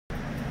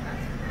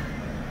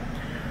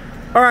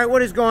All right,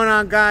 what is going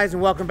on, guys,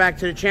 and welcome back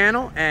to the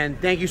channel, and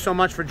thank you so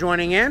much for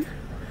joining in.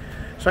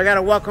 So I got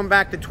to welcome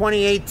back the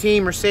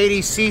 2018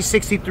 Mercedes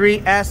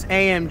C63 S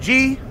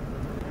AMG.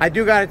 I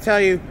do got to tell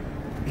you,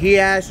 he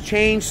has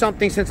changed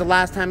something since the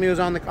last time he was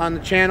on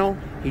the channel.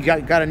 He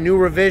got a new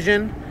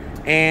revision,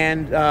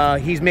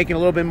 and he's making a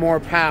little bit more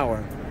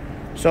power.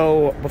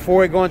 So before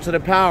we go into the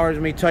powers,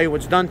 let me tell you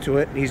what's done to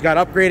it. He's got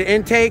upgraded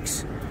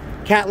intakes,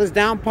 catless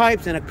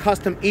downpipes, and a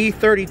custom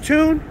E30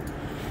 tune.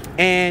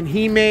 And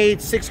he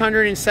made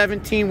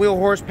 617 wheel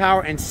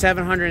horsepower and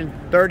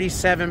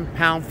 737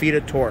 pound-feet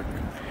of torque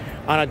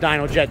on a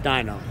Jet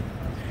dyno.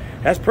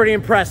 That's pretty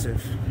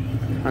impressive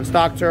on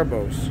stock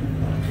turbos.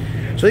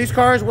 So these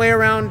cars weigh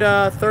around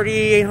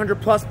 3,800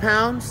 plus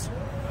pounds.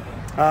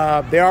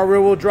 They are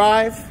rear-wheel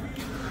drive.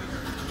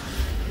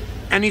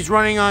 And he's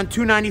running on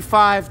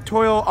 295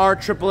 Toyo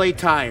R888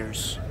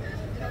 tires.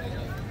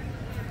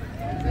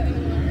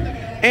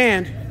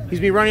 And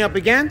he's been running up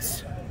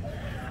against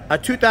a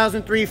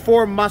 2003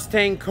 Ford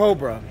Mustang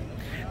Cobra.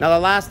 Now, the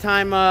last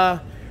time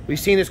we've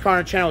seen this car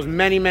on the channel was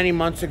many, many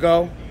months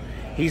ago.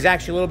 He's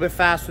actually a little bit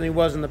faster than he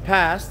was in the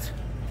past.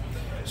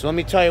 So let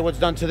me tell you what's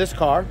done to this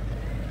car.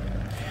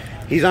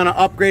 He's on an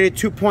upgraded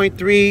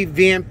 2.3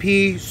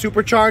 VMP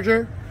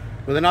Supercharger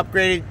with an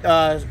upgraded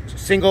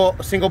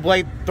single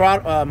blade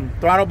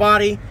throttle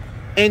body,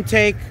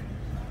 intake,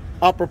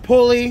 upper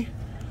pulley,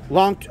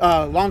 long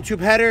tube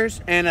headers,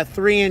 and a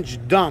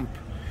 3-inch dump.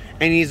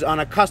 And he's on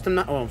a custom,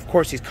 well, of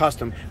course he's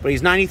custom, but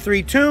he's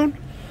 93 tune,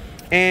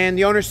 and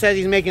the owner says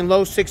he's making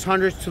low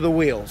 600s to the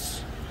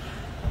wheels.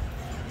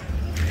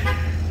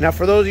 Now,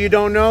 for those of you who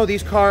don't know,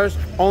 these cars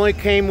only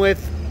came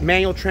with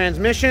manual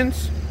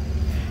transmissions.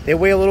 They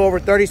weigh a little over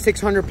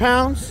 3,600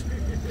 pounds.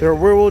 They're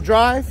rear-wheel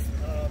drive,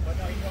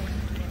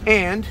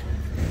 and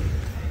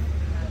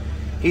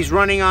he's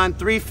running on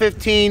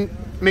 315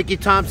 Mickey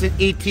Thompson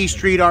ET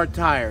Street Art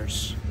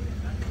tires.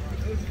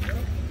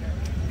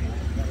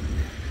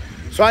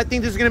 So I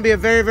think this is going to be a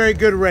very, very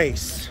good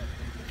race.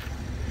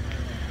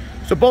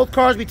 So both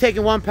cars will be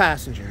taking one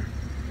passenger.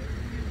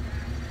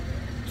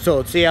 So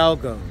let's see how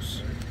it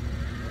goes.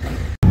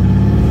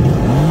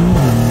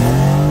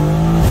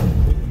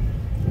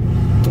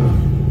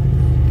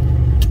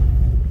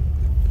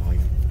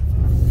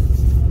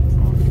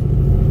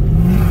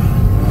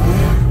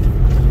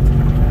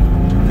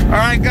 All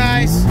right,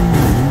 guys.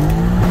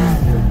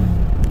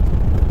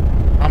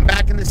 I'm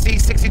back in the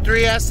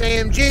C63 S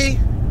AMG.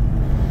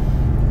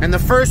 And the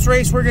first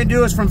race we're going to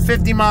do is from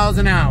 50 miles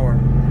an hour.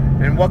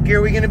 And what gear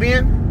are we going to be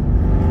in?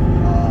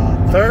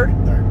 Third?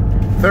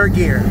 Third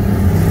gear.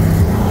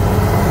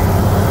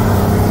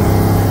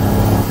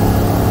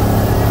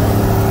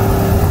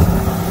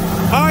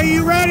 Are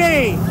you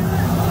ready?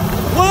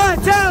 1,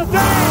 2, 3!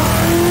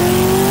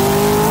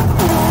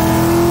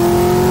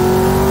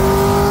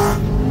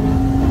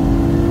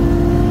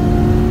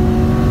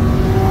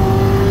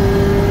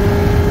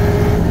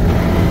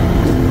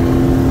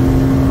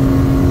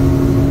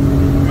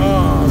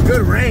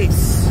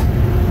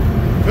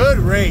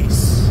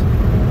 Race.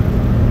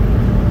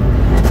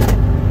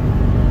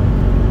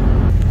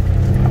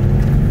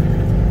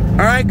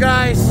 All right,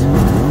 guys.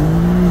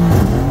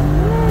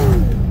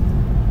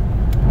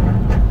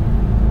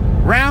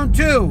 Round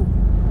 2.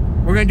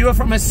 We're going to do it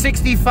from a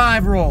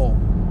 65 roll.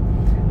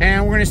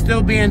 And we're going to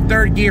still be in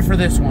third gear for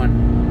this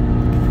one.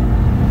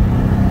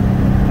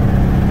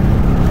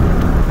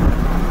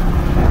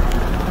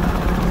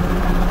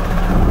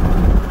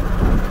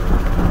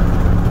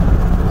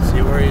 Let's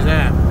see where he's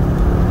at.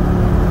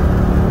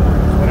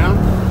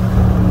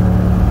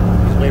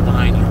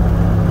 Behind you.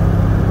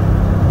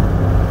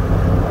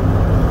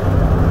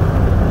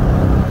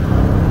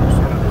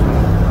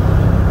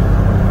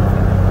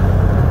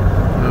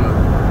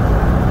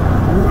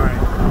 All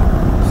right,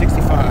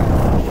 65. All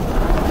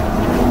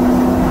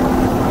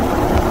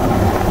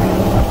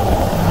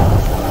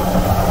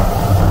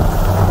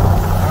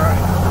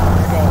right, here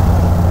we go.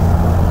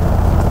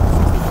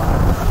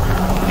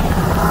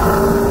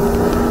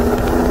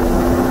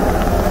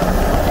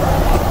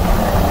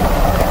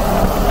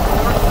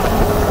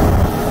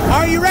 65.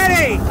 Are you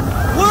ready?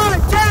 1,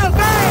 2, 3!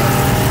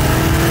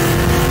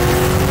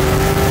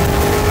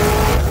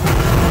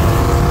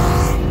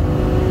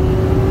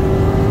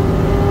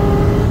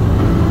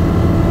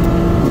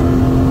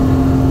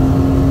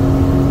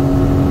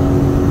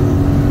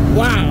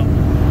 Wow.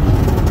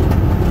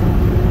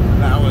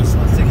 That was,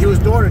 I think he was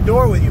door to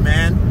door with you,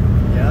 man.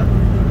 Yeah.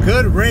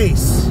 Good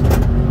race. All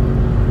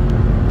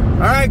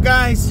right,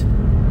 guys.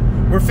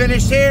 We're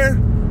finished here.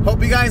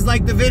 Hope you guys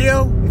liked the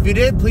video. If you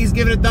did, please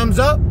give it a thumbs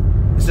up.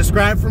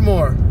 Subscribe for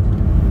more.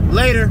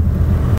 Later.